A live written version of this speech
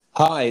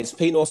Hi, it's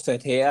Pete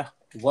Norstead here.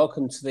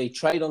 Welcome to the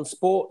Trade on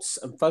Sports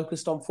and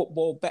Focused on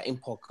Football betting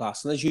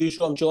podcast. And as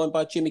usual, I'm joined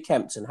by Jimmy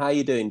Kempton. How are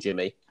you doing,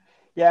 Jimmy?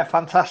 Yeah,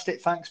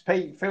 fantastic. Thanks,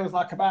 Pete. Feels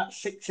like about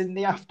 6 in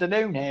the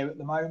afternoon here at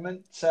the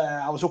moment.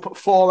 I was up at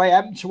 4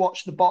 a.m. to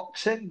watch the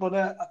boxing, but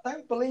I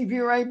don't believe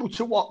you were able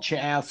to watch it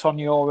out on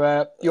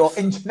your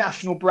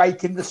international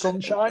break in the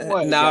sunshine,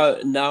 were you?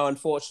 No.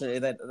 Unfortunately,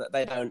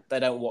 they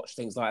don't watch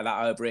things like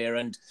that over here,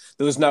 and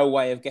there was no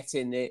way of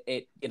getting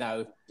it.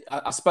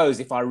 I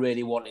suppose if I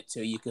really wanted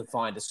to, you could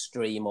find a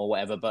stream or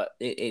whatever, but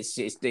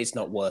it's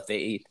not worth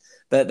it.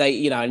 But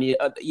you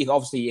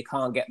obviously you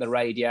can't get the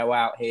radio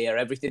out here.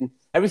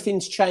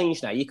 Everything's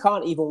changed now. You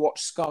can't even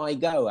watch Sky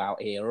Go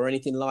out here or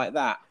anything like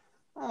that.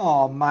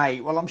 Oh,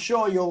 mate. Well, I'm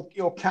sure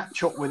you'll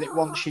catch up with it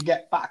once you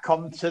get back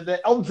onto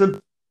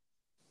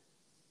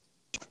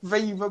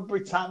Viva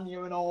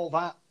Britannia and all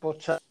that.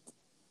 But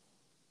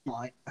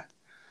right.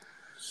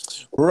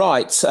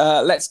 Right,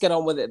 let's get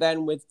on with it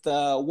then with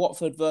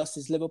Watford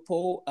versus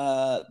Liverpool.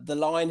 The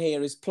line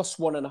here is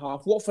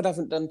 +1.5. Watford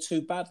haven't done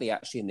too badly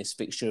actually in this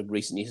fixture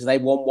recently. So they've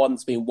won one,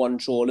 it's been one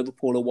draw.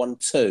 Liverpool have won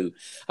two.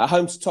 At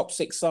home to top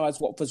six sides,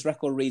 Watford's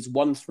record reads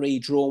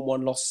 1-3, drawn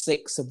one, lost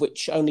six, of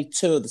which only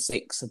two of the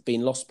six have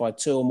been lost by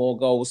two or more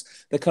goals.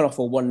 They come off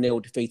a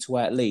 1-0 defeat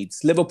away at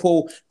Leeds.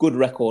 Liverpool, good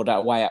record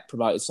away at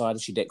promoted side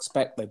as you'd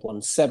expect. They've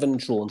won seven,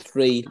 drawn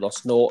three,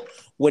 lost naught,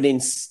 winning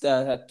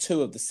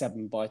two of the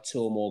seven by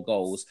two or more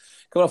goals.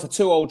 Coming off a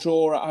 2-2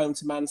 draw at home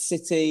to Man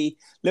City.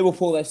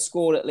 Liverpool, they've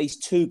scored at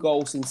least 2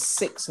 goals in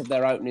 6 of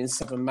their opening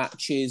 7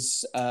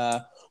 matches.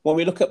 When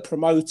we look at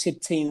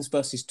promoted teams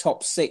versus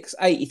top 6,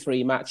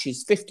 83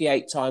 matches,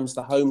 58 times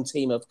the home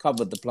team have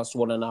covered the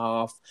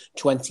 +1.5,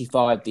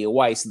 25 the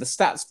away. So the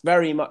stats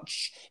very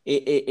much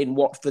in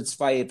Watford's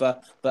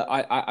favour, but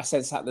I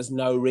sense that there's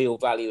no real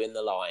value in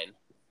the line.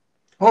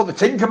 Well, the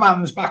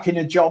Tinkerman's back in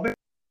a job,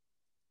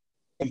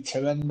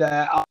 and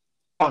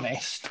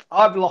honest,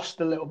 I've lost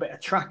a little bit of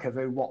track of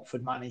who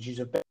Watford managers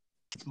have been.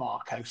 It's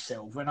Marco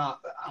Silva, and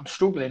I'm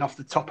struggling off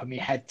the top of my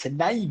head to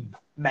name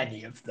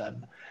many of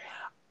them.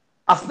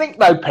 I think,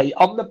 though, Pete,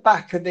 on the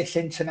back of this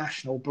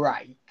international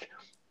break,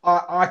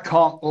 I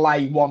can't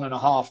lay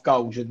 1.5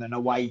 goals in an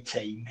away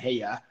team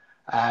here,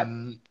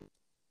 no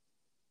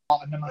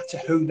matter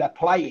who they're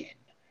playing.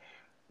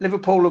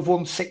 Liverpool have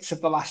won 6 of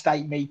the last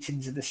 8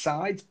 meetings of the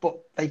sides, but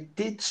they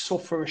did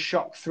suffer a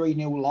shock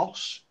 3-0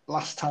 loss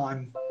last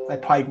time they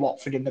played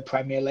Watford in the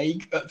Premier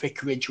League at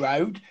Vicarage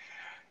Road.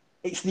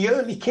 It's the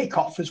early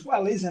kickoff as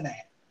well, isn't it?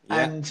 Yeah.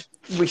 And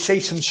we see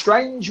some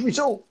strange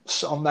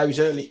results on those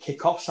early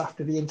kickoffs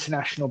after the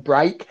international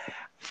break.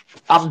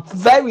 I'm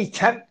very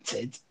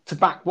tempted to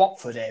back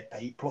Watford here,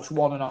 Pete,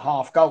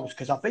 +1.5 goals,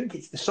 because I think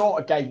it's the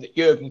sort of game that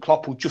Jurgen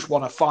Klopp will just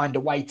want to find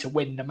a way to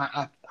win no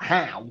matter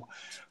how.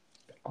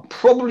 I'm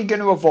probably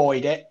going to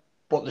avoid it,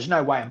 but there's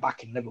no way I'm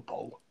backing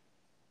Liverpool.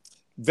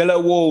 Villa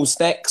Wolves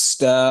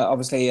next.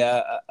 Obviously,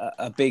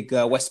 a big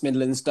West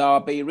Midlands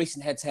derby.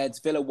 Recent head-to-heads,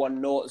 Villa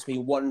 1-0. It's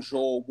been 1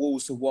 draw.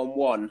 Wolves have won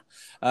 1.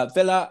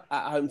 Villa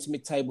at home to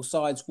mid-table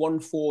sides,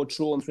 1-4,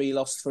 drawn 3,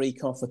 lost 3,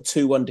 come off a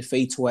 2-1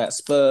 defeat away at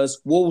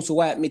Spurs. Wolves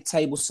away at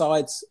mid-table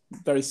sides,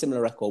 very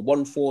similar record.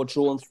 1-4,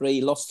 drawn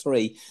 3, lost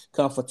 3,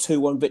 come off a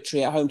 2-1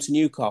 victory at home to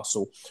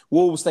Newcastle.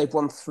 Wolves, they've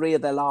won 3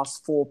 of their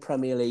last 4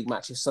 Premier League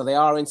matches, so they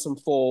are in some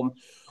form.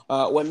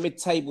 When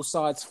mid-table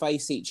sides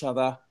face each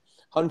other,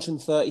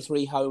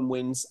 133 home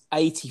wins,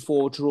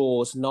 84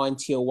 draws,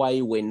 90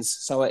 away wins.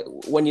 So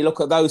when you look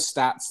at those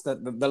stats,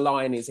 the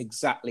line is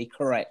exactly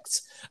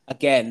correct.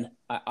 Again,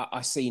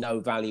 I see no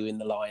value in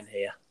the line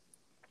here.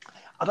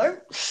 I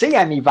don't see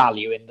any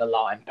value in the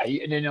line,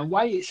 Pete. And in a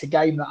way, it's a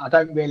game that I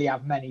don't really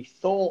have many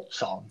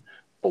thoughts on.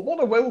 But what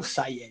I will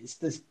say is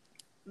the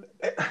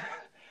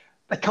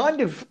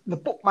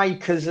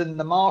bookmakers and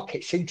the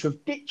market seem to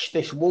have ditched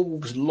this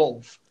Wolves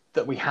love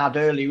that we had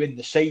earlier in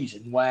the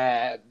season,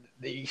 where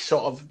the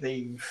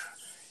XG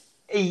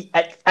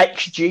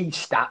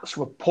stats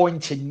were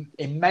pointing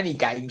in many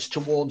games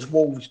towards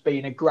Wolves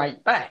being a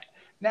great bet.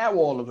 Now,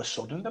 all of a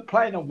sudden, they're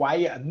playing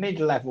away at a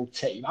mid-level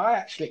team. I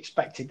actually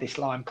expected this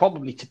line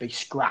probably to be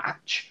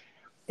scratch.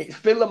 It's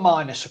Villa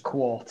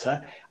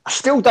 -1/4. I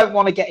still don't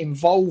want to get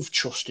involved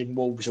trusting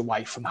Wolves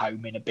away from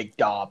home in a big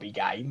derby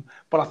game,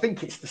 but I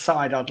think it's the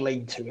side I'd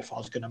lean to if I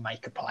was going to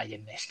make a play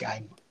in this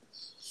game.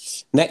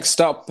 Next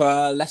up,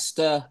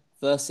 Leicester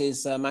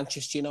versus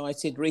Manchester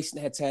United.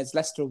 Recent head-to-heads,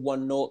 Leicester have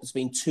 1-0. There's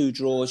been 2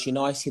 draws.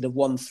 United have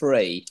won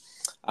 3.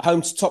 At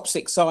home to top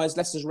 6 sides,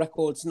 Leicester's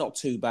record's not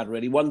too bad,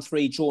 really.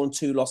 1-3, drawn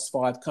 2, lost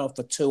 5, come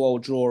for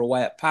 2-2 draw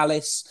away at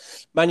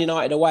Palace. Man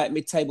United away at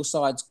mid-table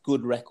sides,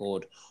 good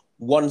record.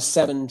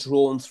 1-7,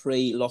 drawn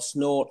 3, lost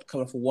 0,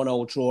 coming off a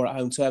 1-0 draw at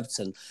home to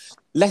Everton.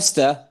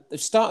 Leicester,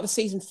 they've started the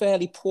season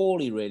fairly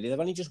poorly, really. They've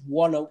only just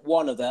won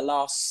one of their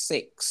last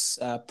 6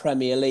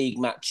 Premier League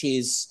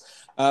matches.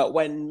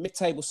 When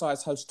mid-table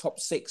sides host top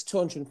 6,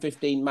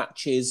 215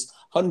 matches,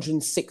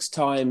 106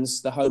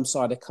 times the home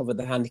side have covered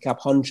the handicap,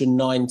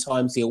 109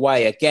 times the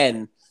away.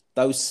 Again,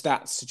 those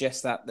stats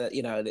suggest that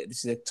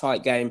this is a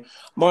tight game.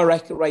 My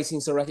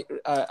ratings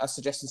are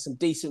suggesting some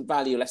decent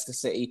value Leicester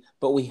City,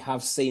 but we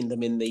have seen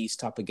them in these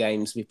type of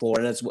games before,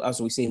 and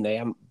as we've seen, they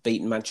haven't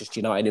beaten Manchester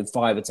United in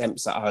 5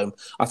 attempts at home.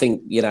 I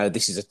think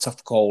this is a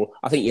tough call.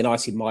 I think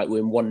United might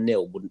win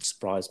 1-0. Wouldn't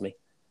surprise me.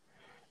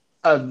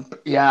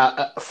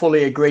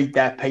 Fully agreed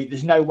there, Pete.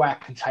 There's no way I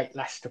can take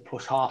Leicester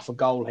plus half a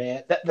goal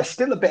here. They're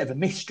still a bit of a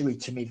mystery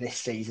to me this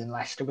season,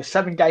 Leicester. We're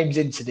 7 games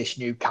into this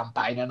new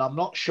campaign, and I'm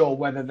not sure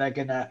whether they're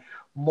going to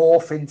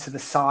morph into the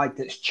side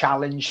that's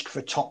challenged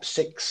for top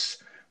 6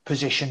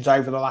 positions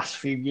over the last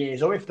few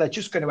years, or if they're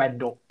just going to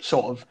end up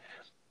sort of,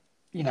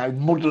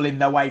 muddling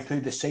their way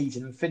through the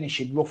season and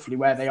finishing roughly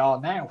where they are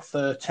now,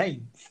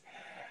 13th.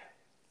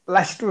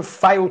 Leicester have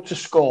failed to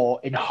score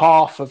in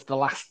half of the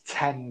last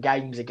 10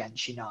 games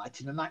against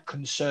United, and that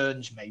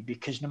concerns me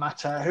because no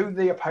matter who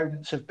the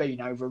opponents have been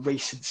over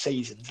recent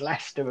seasons,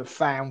 Leicester have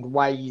found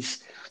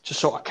ways to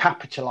sort of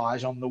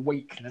capitalise on the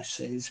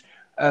weaknesses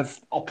of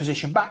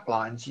opposition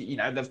backlines.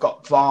 They've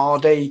got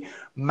Vardy,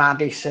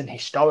 Maddison,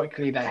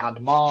 historically they had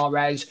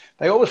Mahrez.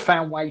 They always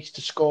found ways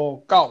to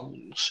score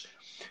goals.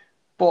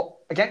 But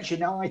against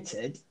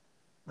United,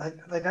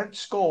 they don't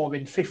score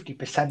in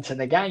 50% of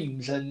the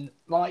games. And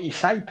like you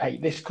say,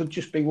 Pete, this could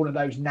just be one of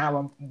those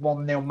now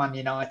 1-0 Man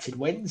United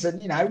wins.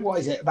 And, what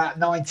is it, about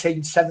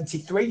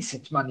 1973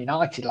 since Man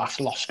United last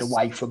lost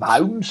away from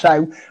home.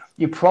 So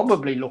you're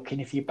probably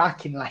looking, if you're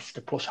backing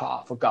Leicester plus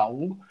half a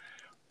goal,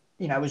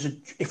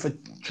 if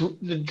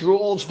the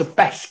draw's the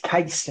best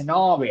case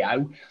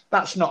scenario,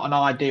 that's not an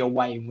ideal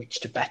way in which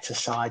to bet a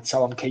side.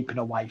 So I'm keeping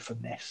away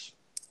from this.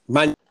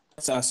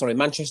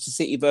 Manchester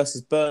City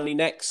versus Burnley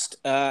next.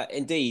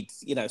 Indeed,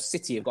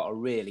 City have got a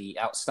really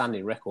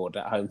outstanding record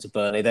at home to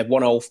Burnley. They've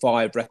won all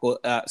 5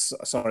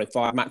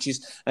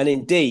 matches, and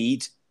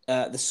indeed,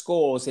 the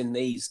scores in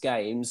these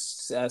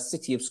games: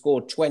 City have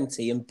scored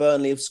 20 and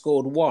Burnley have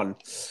scored 1.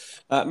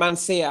 Man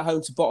City at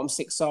home to bottom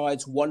 6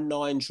 sides,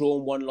 1-9,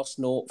 drawn 1, lost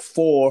 0.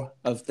 4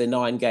 of the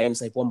 9 games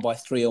they've won by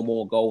 3 or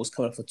more goals,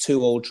 coming off a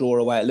 2-2 draw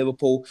away at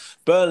Liverpool.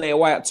 Burnley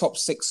away at top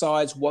 6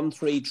 sides,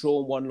 1-3,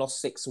 drawn 1, lost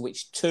 6, of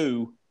which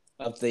 2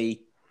 of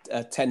the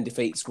 10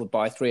 defeats were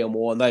by 3 or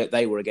more, and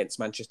they were against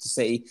Manchester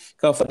City.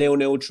 Come off a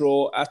 0-0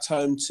 draw at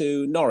home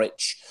to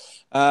Norwich.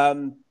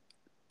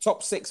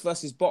 Top 6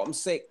 versus bottom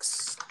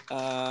 6,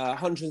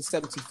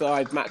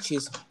 175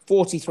 matches,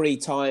 43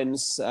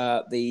 times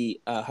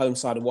the home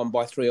side have won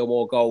by 3 or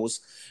more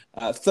goals,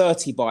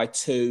 30 by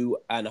 2,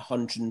 and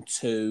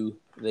 102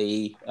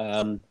 the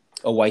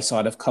away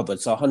side have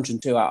covered. So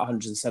 102 out of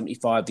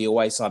 175 the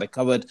away side have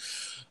covered.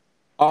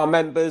 Our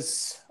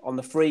members on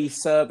the free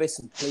service,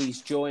 and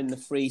please join the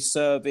free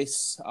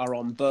service, are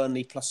on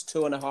Burnley plus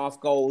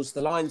 2.5 goals.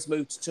 The line's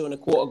moved to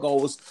 2.25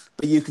 goals,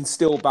 but you can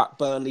still back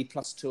Burnley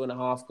plus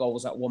 2.5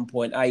 goals at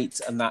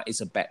 1.8, and that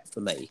is a bet for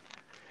me.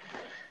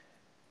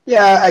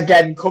 Yeah,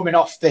 again, coming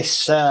off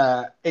this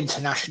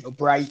international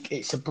break,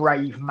 it's a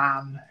brave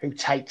man who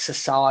takes a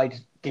side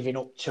giving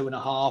up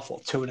 2.5 or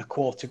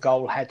 2.25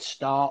 goal head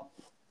start.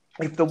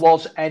 If there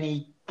was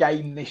any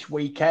game this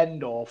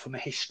weekend, or from a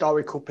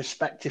historical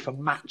perspective, a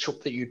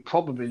matchup that you'd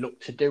probably look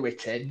to do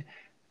it in,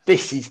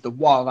 this is the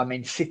one. I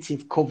mean, City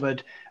have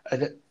covered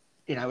a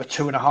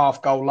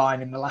 2.5 goal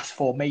line in the last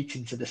 4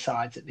 meetings of the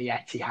sides at the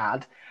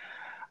Etihad.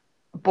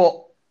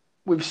 But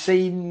we've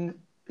seen,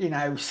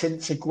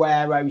 since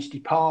Aguero's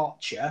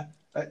departure,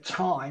 at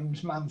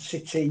times, Man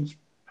City,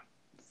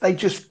 they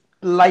just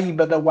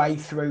labour their way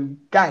through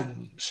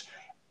games.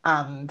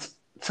 And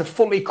to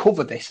fully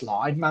cover this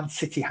line, Man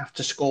City have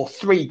to score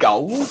 3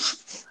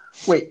 goals,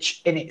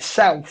 which in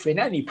itself, in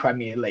any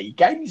Premier League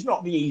game, is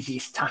not the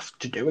easiest task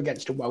to do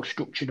against a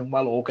well-structured and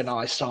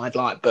well-organised side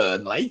like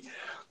Burnley.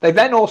 They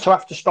then also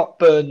have to stop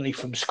Burnley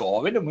from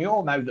scoring, and we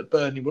all know that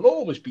Burnley will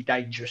always be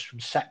dangerous from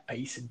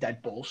set-piece and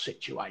dead ball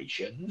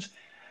situations.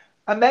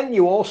 And then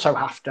you also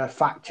have to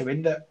factor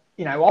in that,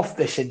 off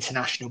this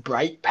international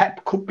break,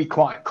 Pep could be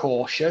quite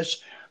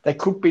cautious. They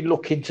could be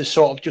looking to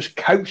sort of just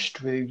coast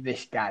through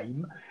this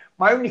game.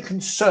 My only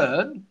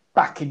concern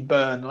back in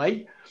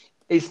Burnley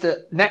is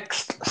that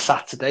next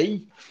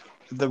Saturday,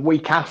 the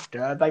week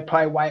after, they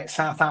play away at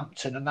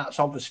Southampton, and that's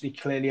obviously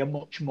clearly a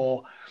much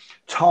more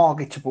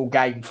targetable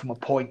game from a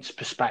points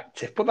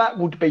perspective. But that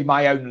would be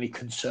my only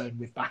concern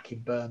with backing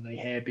Burnley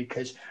here,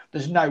 because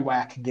there's no way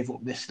I can give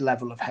up this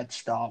level of head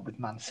start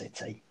with Man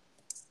City.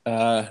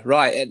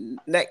 Right.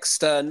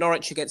 Next,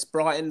 Norwich against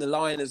Brighton. The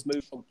line has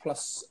moved from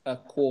plus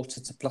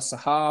 1/4 to plus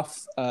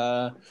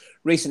 1/2.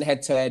 Recent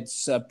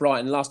head-to-heads,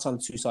 Brighton, last time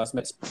the two sides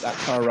met at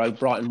Carrow Road,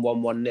 Brighton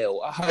won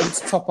 1-0. At home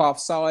to top half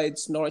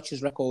sides,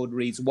 Norwich's record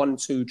reads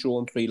 1-2,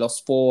 drawn 3,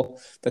 lost 4.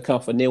 They come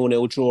off a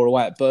 0-0 draw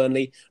away at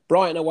Burnley.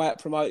 Brighton away at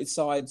promoted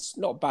sides,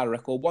 not a bad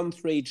record,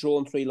 1-3,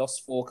 drawn 3,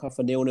 lost 4, come off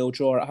a 0-0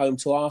 draw at home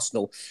to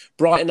Arsenal.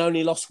 Brighton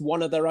only lost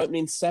 1 of their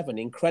opening 7.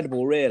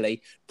 Incredible,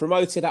 really.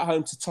 Promoted at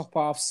home to top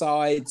half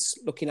sides,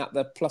 looking at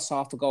the plus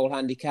half a goal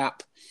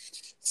handicap,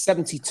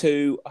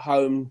 72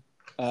 home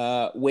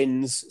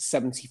wins,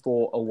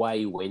 74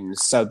 away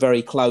wins, so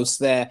very close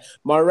there.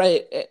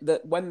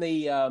 When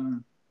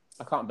the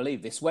I can't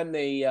believe this. When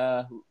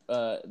the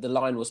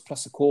line was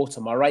plus a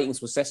quarter, my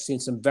ratings were suggesting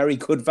some very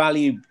good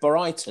value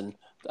Brighton,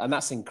 and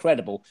that's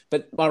incredible.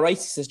 But my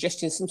rating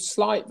suggesting some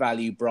slight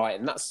value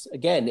Brighton. That's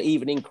again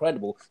even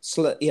incredible.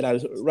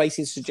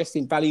 Rating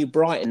suggesting value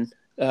Brighton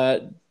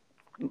on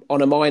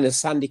a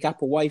minus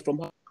handicap away from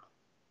home.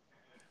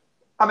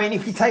 I mean,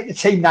 if you take the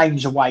team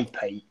names away,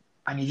 Pete,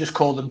 and you just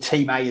call them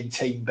Team A and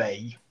Team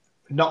B,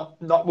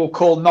 we'll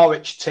call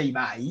Norwich Team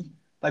A.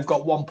 They've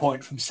got 1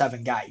 point from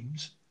 7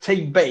 games.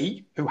 Team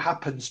B, who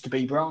happens to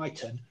be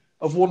Brighton,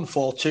 have won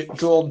 4,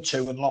 drawn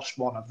 2 and lost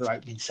 1 of their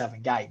opening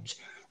 7 games.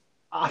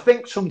 I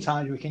think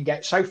sometimes we can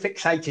get so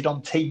fixated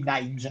on team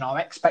names and our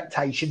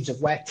expectations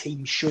of where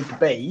teams should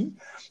be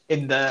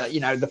in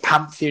the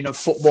pantheon of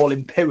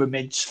footballing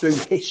pyramids through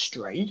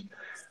history.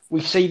 We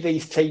see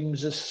these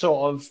teams as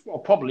sort of, well,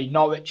 probably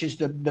Norwich is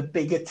the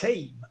bigger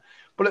team.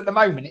 But at the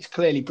moment, it's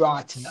clearly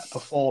Brighton that are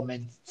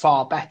performing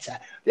far better.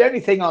 The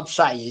only thing I'd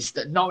say is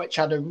that Norwich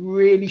had a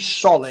really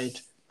solid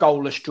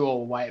goalless draw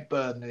away at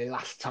Burnley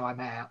last time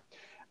out.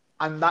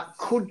 And that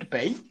could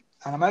be,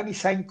 and I'm only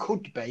saying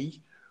could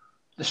be,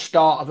 the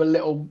start of a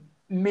little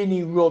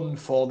mini run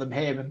for them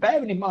here. And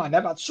bearing in mind,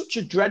 they've had such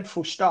a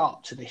dreadful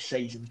start to this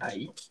season,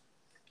 Pete.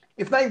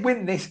 If they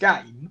win this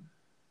game,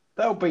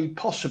 they'll be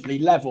possibly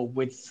level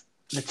with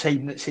the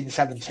team that's in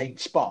 17th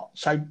spot.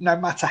 So no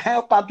matter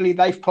how badly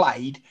they've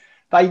played,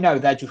 they know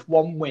they're just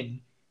one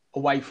win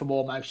away from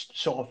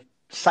almost sort of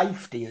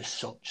safety as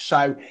such.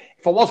 So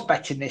if I was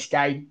betting this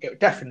game, it would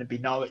definitely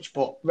be Norwich,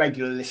 but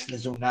regular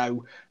listeners will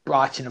know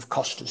Brighton have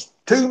cost us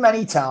too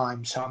many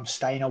times, so I'm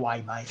staying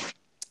away, mate.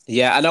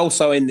 Yeah, and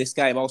also in this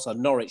game,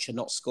 Norwich are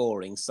not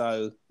scoring,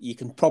 so you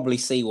can probably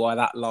see why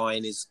that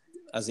line is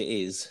as it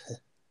is.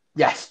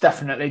 Yes,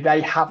 definitely.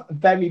 They have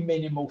very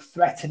minimal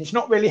threat, and it's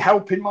not really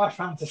helping my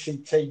fantasy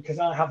team because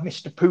I have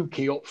Mr.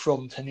 Pookie up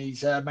front, and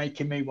he's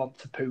making me want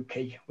to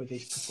Pookie with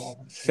his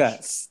performances.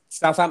 Yes.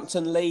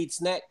 Southampton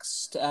Leeds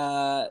next.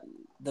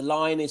 The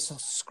line is a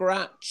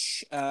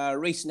scratch.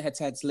 Recent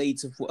head-to-heads,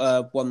 Leeds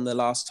have won the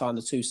last time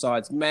the two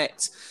sides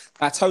met.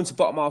 At home to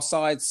bottom half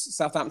sides,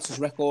 Southampton's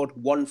record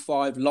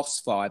 1-5,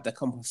 lost 5. They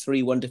come from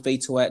 3-1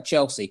 defeat away at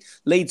Chelsea.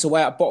 Leeds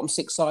away at bottom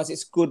 6 sides.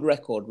 It's a good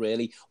record,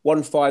 really.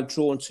 1-5,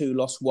 drawn 2,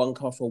 lost 1,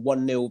 come for a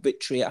 1-0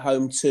 victory at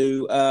home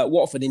to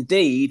Watford.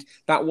 Indeed,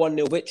 that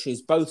 1-0 victory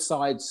is both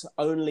sides'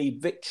 only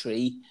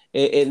victory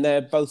in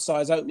their both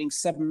sides opening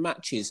 7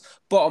 matches.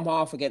 Bottom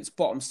half against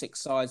bottom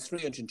 6 sides,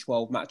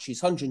 312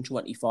 matches,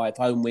 125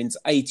 home wins,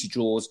 80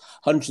 draws,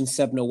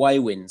 107 away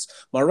wins.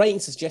 My rating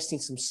suggesting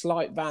some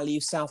slight value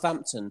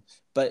Southampton,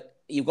 but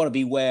you've got to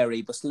be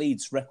wary. But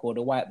Leeds' record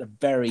away at the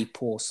very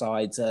poor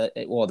sides,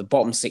 the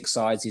bottom 6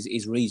 sides,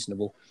 is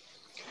reasonable.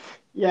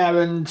 Yeah,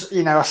 and,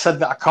 I said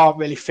that I can't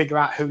really figure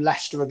out who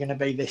Leicester are going to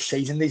be this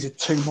season. These are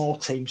 2 more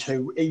teams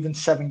who, even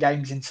 7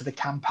 games into the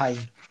campaign,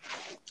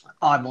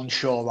 I'm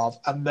unsure of.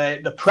 And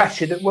the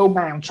pressure that will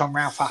mount on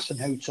Ralph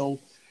Hasenhüttl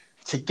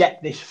to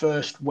get this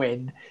first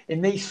win.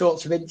 In these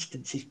sorts of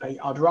instances, Pete,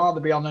 I'd rather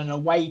be on an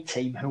away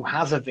team who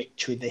has a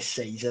victory this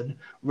season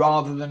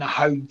rather than a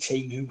home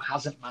team who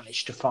hasn't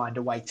managed to find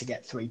a way to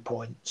get 3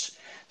 points.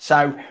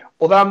 So,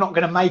 although I'm not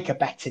going to make a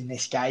bet in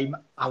this game,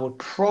 I would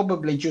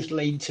probably just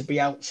lean to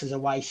Bielsa's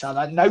away side.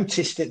 I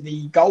noticed that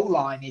the goal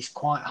line is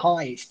quite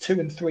high. It's 2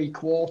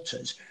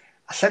 3/4.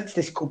 I sense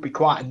this could be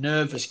quite a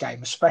nervous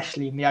game,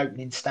 especially in the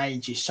opening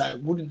stages. So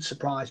it wouldn't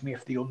surprise me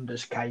if the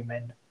unders came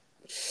in.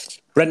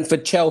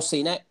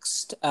 Brentford-Chelsea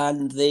next,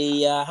 and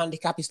the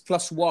handicap is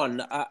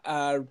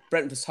 +1.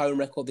 Brentford's home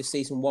record this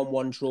season,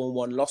 1-1, drawn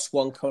 1, lost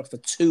 1, coming for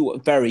 2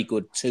 very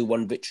good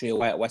 2-1 victory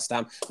away at West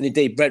Ham. And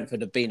indeed,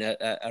 Brentford have been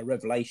a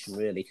revelation,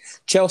 really.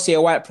 Chelsea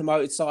away at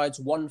promoted sides,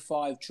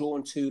 1-5,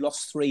 drawn 2,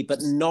 lost 3,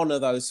 but none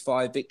of those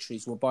 5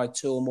 victories were by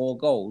 2 or more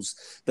goals.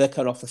 They're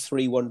coming off a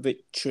 3-1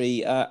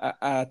 victory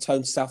at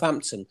home to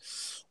Southampton.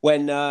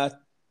 When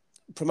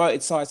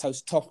promoted sides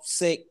host top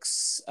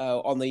 6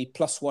 on the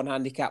 +1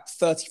 handicap,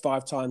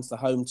 35 times the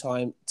home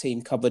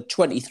team covered,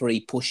 23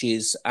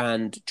 pushes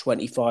and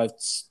 25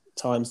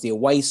 times the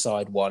away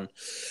side won.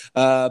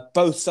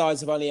 Both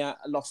sides have only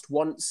lost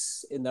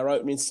once in their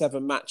opening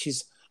 7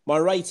 matches. My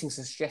ratings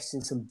are suggesting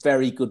some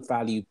very good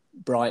value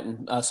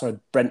Brentford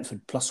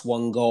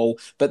 +1 goal,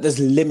 but there's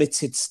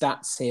limited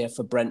stats here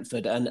for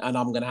Brentford, and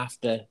I'm going to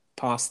have to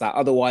pass that.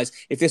 Otherwise,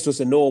 if this was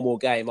a normal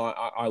game,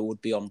 I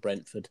would be on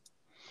Brentford.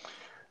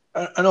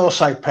 And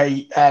also,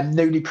 Pete,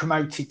 newly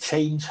promoted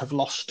teams have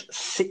lost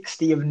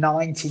 60 of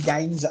 90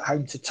 games at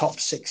home to top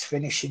 6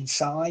 finishing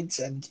sides.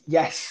 And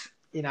yes,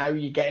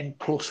 you're getting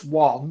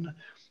 +1.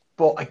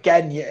 But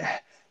again, you're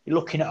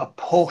looking at a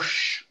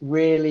push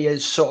really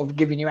as sort of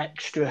giving you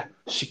extra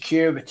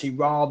security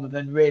rather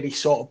than really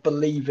sort of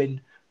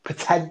believing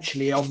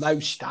potentially on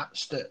those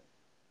stats that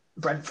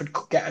Brentford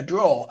could get a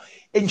draw.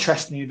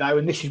 Interestingly, though,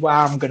 and this is where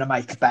I'm going to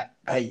make a bet,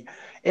 Pete,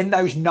 in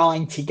those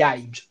 90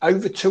 games,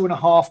 over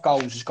 2.5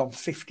 goals has gone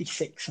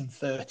 56 and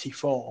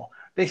 34.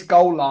 This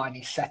goal line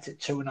is set at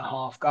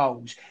 2.5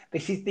 goals.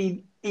 This is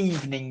the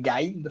evening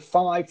game, the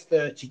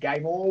 5:30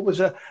 game, always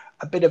a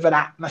bit of an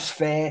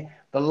atmosphere.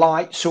 The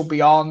lights will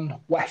be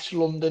on. West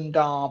London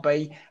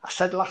derby. I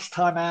said last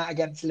time out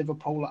against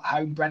Liverpool at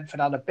home,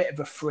 Brentford had a bit of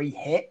a free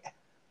hit.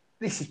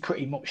 This is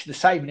pretty much the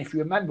same. And if you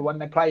remember when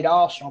they played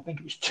Arsenal, I think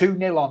it was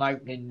 2-0 on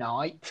opening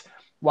night.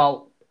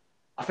 Well,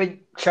 I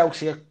think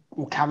Chelsea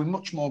will carry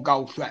much more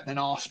goal threat than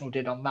Arsenal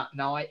did on that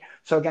night.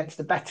 So against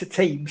the better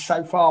teams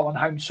so far on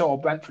home soil,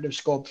 Brentford have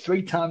scored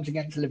 3 times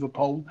against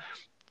Liverpool.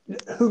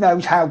 Who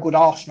knows how good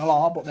Arsenal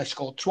are, but they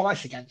scored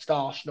twice against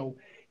Arsenal.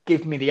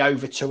 Give me the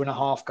over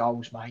 2.5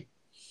 goals, mate.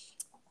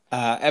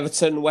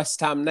 Everton,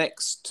 West Ham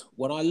next.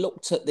 When I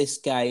looked at this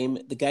game,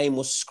 the game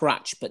was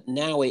scratch, but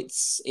now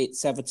it's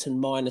Everton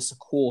minus a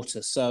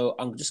quarter. So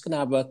I'm just going to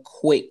have a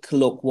quick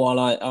look while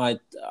I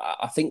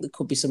think there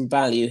could be some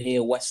value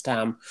here, West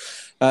Ham.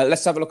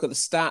 Let's have a look at the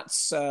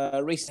stats.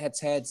 Recent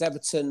head-to-heads,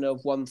 Everton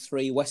have won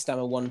 3, West Ham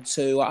have won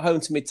 2. At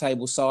home to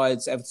mid-table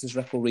sides, Everton's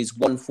record reads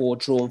 1-4,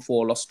 drawn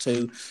 4, lost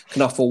 2.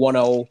 Can offer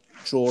 1-0.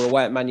 Draw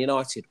away at Man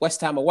United.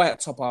 West Ham away at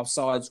top half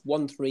sides,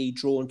 1-3,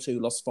 drawn 2,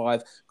 lost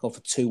 5, gone for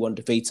 2-1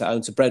 defeat at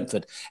home to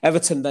Brentford.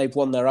 Everton, they've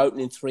won their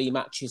opening 3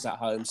 matches at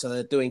home, so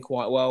they're doing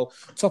quite well.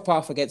 Top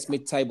half against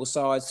mid-table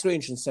sides,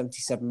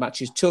 377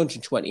 matches,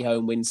 220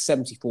 home wins,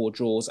 74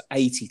 draws,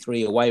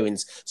 83 away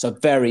wins. So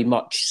very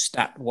much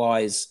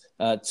stat-wise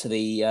to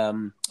the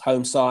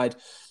home side.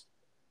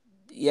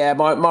 Yeah,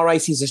 my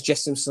ratings are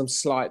suggesting some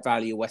slight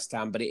value West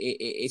Ham, but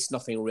it's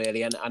nothing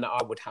really, and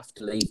I would have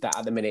to leave that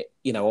at the minute.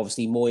 You know,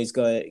 obviously Moyes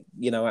going,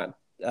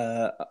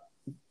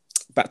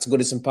 back to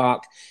Goodison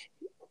Park.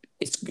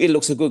 It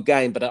looks a good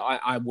game, but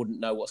I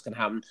wouldn't know what's going to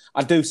happen.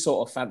 I do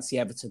sort of fancy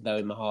Everton though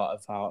in my heart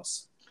of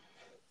hearts.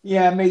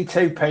 Yeah, me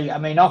too, Pete. I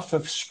mean, off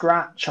of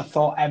scratch, I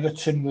thought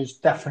Everton was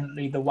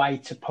definitely the way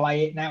to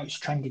play it. Now it's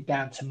trended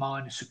down to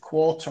minus a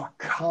quarter. I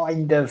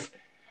kind of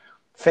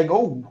think,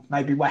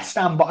 maybe West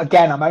Ham. But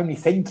again, I'm only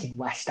thinking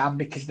West Ham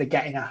because they're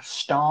getting a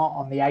start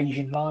on the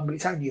Asian line, but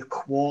it's only a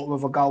quarter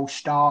of a goal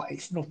start.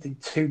 It's nothing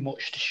too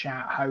much to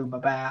shout home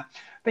about.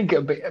 I think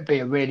it'll be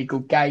a really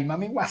good game. I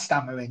mean, West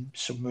Ham are in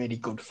some really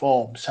good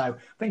form, so I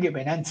think it'll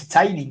be an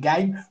entertaining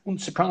game.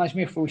 Wouldn't surprise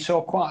me if we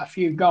saw quite a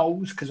few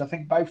goals because I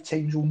think both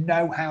teams will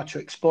know how to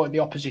exploit the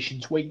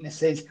opposition's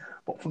weaknesses.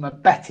 But from a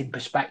betting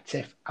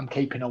perspective, I'm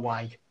keeping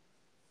away.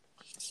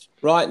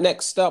 Right,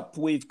 next up,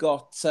 we've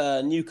got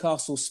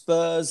Newcastle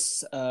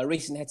Spurs.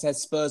 Recent head-to-head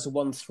Spurs have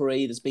won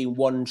 3. There's been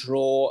 1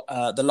 draw.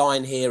 The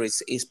line here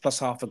is plus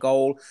half a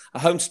goal. A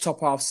home to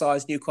top half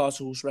size,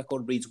 Newcastle's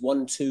record reads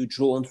 1-2,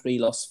 drawn 3,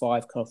 lost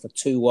 5, come for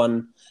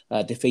 2-1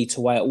 defeat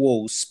away at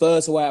Wolves.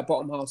 Spurs away at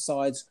bottom half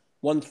sides,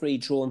 1-3,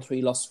 drawn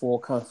 3, lost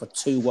 4, come for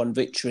 2-1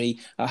 victory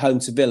at home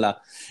to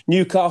Villa.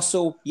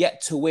 Newcastle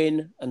yet to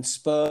win, and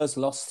Spurs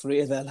lost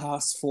 3 of their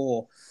last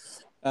 4.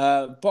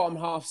 Bottom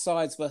half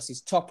sides versus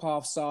top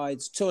half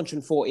sides,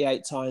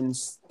 248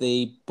 times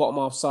the bottom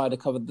half side have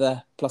covered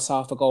the plus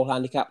half a goal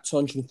handicap,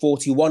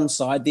 241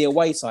 side, the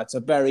away side, so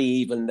very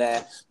even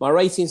there. My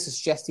ratings are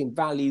suggesting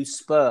value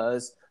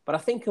Spurs, but I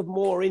think of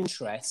more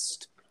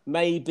interest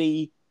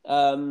maybe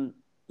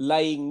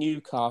laying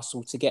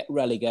Newcastle to get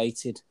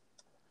relegated.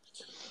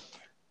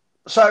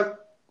 So,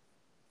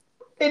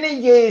 in a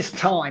year's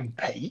time,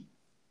 Pete,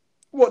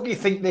 what do you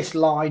think this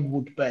line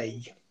would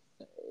be?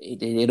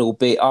 It'll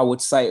be, I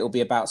would say it'll be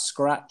about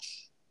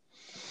scratch.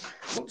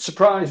 Wouldn't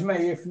surprise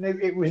me if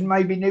it was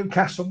maybe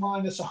Newcastle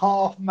minus a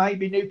half,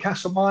 maybe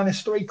Newcastle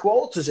minus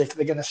 3/4 if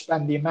they're going to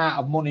spend the amount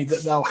of money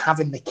that they'll have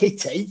in the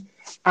kitty.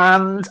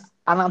 And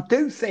I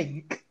do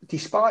think,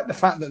 despite the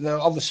fact that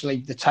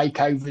obviously the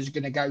takeover is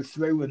going to go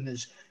through and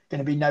there's going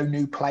to be no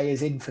new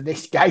players in for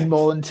this game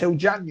or until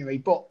January,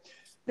 but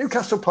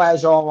Newcastle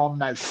players are on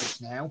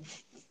notice now.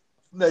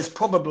 There's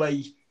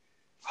probably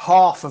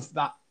half of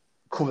that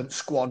current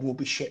squad will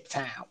be shipped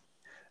out.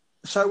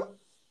 So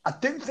I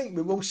do think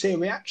we will see a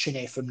reaction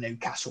here from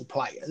Newcastle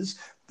players.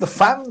 The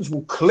fans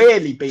will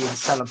clearly be in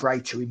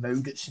celebratory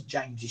mood at St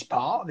James's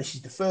Park. This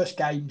is the first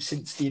game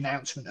since the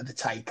announcement of the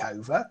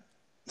takeover.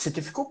 It's a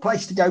difficult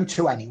place to go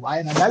to anyway.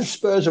 And I know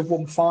Spurs have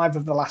won 5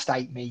 of the last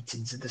 8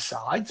 meetings of the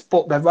sides,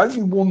 but they've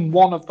only won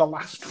 1 of the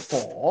last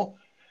 4.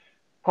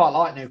 Quite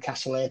like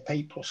Newcastle here,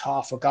 Pete, plus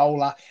half a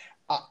goal.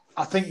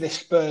 I think this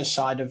Spurs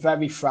side are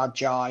very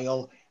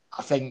fragile.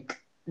 I think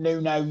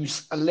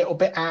Nuno's a little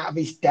bit out of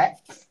his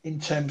depth in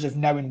terms of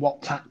knowing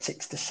what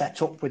tactics to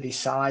set up with his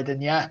side.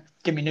 And yeah,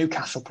 give me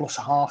Newcastle plus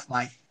a half,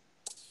 mate.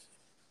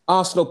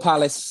 Arsenal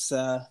Palace,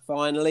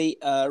 finally.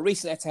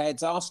 Recent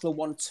head-to-heads, Arsenal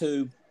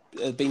 1-2,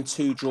 been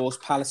 2 draws,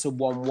 Palace have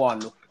won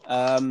 1.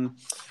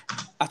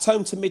 At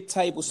home to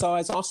mid-table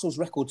sides, Arsenal's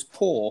record's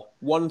poor.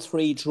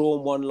 1-3,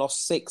 drawn 1,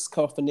 lost 6,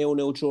 come off a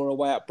 0-0 draw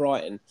away at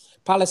Brighton.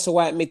 Palace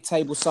away at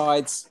mid-table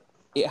sides,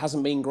 it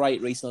hasn't been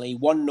great recently.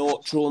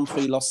 1-0, drawn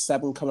 3, lost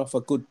 7, coming off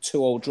a good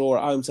 2-2 draw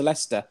at home to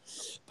Leicester.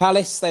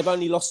 Palace, they've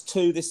only lost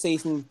 2 this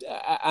season,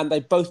 and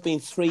they've both been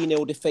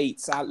 3-0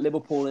 defeats at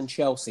Liverpool and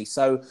Chelsea.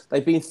 So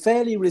they've been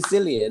fairly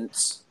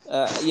resilient,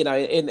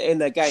 in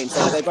their games.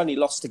 So they've only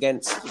lost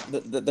against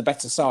the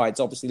better sides,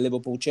 obviously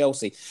Liverpool,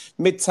 Chelsea.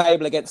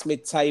 Mid-table against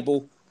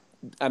mid-table.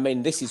 I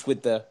mean, this is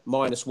with the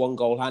 -1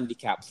 goal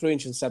handicap,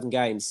 307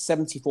 games,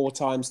 74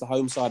 times the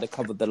home side have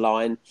covered the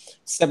line,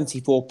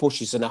 74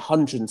 pushes and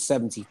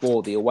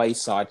 174 the away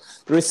side.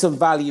 There is some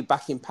value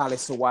back in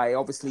Palace away.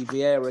 Obviously,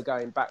 Vieira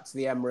going back to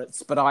the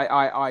Emirates, but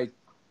I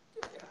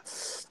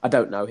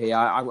don't know here.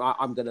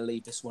 I'm going to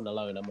leave this one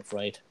alone, I'm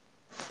afraid.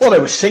 Well, they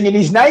were singing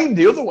his name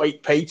the other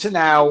week, Peter.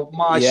 Now,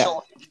 my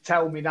sources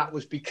tell me that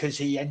was because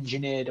he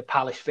engineered a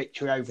Palace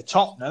victory over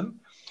Tottenham.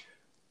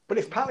 But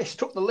if Palace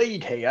took the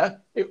lead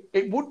here,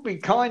 it would be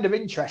kind of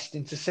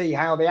interesting to see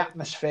how the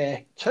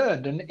atmosphere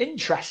turned. And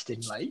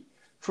interestingly,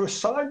 for a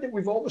side that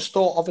we've always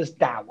thought of as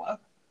dour,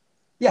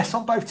 yes,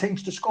 on both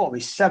teams to score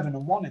is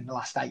 7-1 in the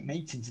last 8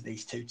 meetings of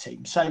these two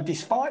teams. So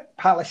despite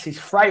Palace's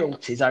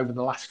frailties over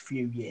the last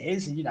few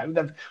years, you know,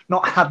 they've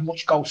not had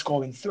much goal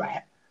scoring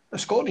threat. They've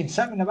scored in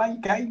 7 of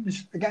 8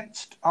 games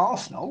against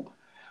Arsenal.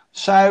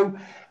 So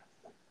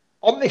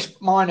on this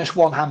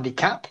 -1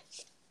 handicap,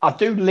 I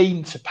do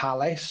lean to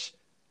Palace.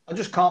 I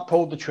just can't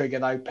pull the trigger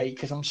though, Pete,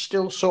 because I'm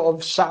still sort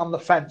of sat on the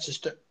fence as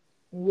to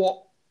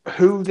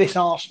who this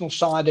Arsenal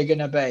side are going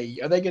to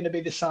be. Are they going to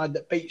be the side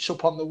that beats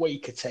up on the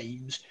weaker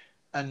teams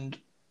and,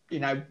 you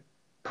know,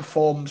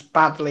 performs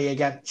badly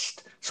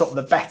against sort of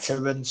the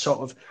better and sort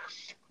of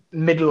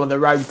middle of the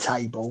road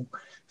table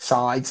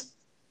sides?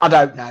 I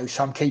don't know,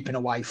 so I'm keeping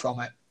away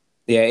from it.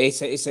 Yeah,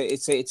 it's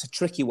a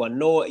tricky one.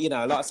 Nor, you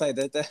know, like I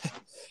say,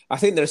 I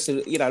think there's,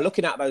 you know,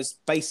 looking at those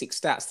basic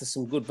stats, there's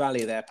some good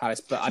value there,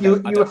 Palace. But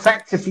you're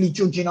effectively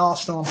judging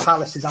Arsenal and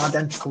Palace as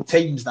identical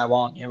teams, though,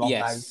 aren't you?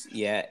 Yes,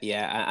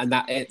 yeah, and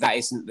that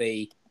isn't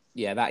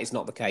that is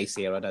not the case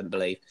here, I don't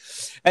believe.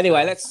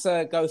 Anyway, let's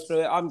go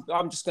through it.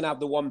 I'm just going to have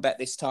the one bet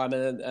this time,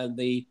 and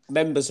the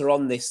members are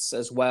on this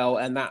as well,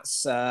 and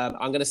that's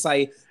I'm going to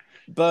say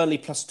Burnley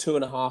plus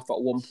 2.5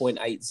 at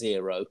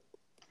 1.80.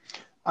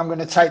 I'm going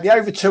to take the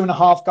over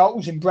 2.5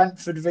 goals in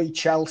Brentford v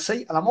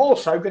Chelsea. And I'm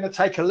also going to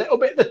take a little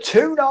bit of the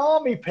Toon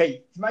Army,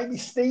 Pete. Maybe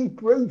Steve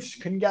Bruce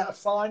can get a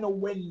final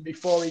win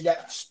before he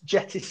gets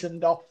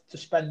jettisoned off to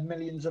spend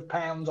millions of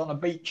pounds on a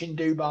beach in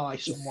Dubai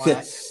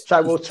somewhere.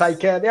 So we'll take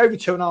the over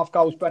 2.5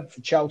 goals,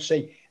 Brentford,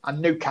 Chelsea, and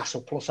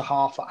Newcastle plus a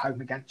half at home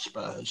against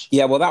Spurs.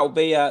 Yeah, well, that will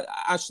be...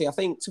 actually, I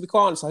think, to be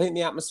quite honest, I think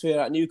the atmosphere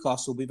at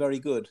Newcastle will be very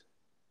good.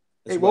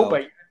 It will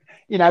be.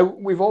 You know,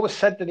 we've always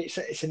said that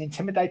it's an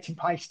intimidating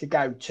place to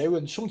go to,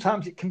 and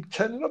sometimes it can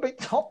turn a little bit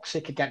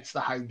toxic against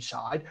the home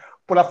side.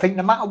 But I think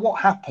no matter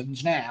what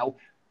happens now,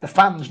 the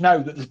fans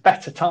know that there's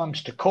better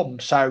times to come.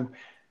 So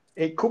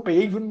it could be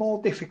even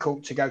more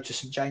difficult to go to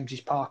St James's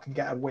Park and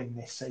get a win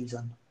this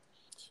season.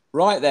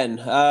 Right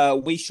then,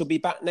 we shall be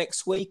back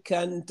next week,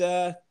 and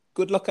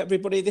good luck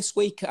everybody this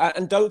week.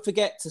 And don't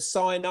forget to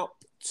sign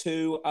up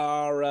to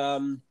our...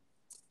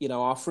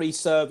 our free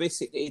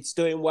service. It's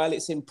doing well.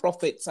 It's in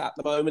profits at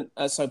the moment.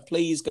 So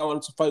please go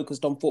on to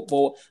Focused on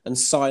Football and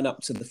sign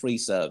up to the free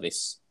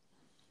service.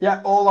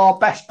 Yeah, all our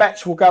best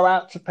bets will go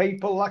out to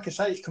people. Like I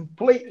say, it's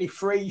completely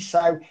free.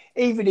 So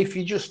even if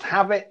you just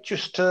have it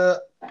just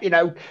to,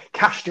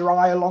 cast your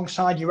eye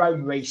alongside your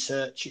own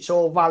research, it's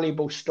all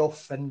valuable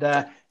stuff. And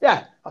I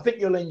think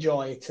you'll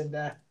enjoy it.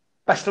 And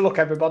best of luck,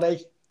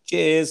 everybody.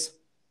 Cheers.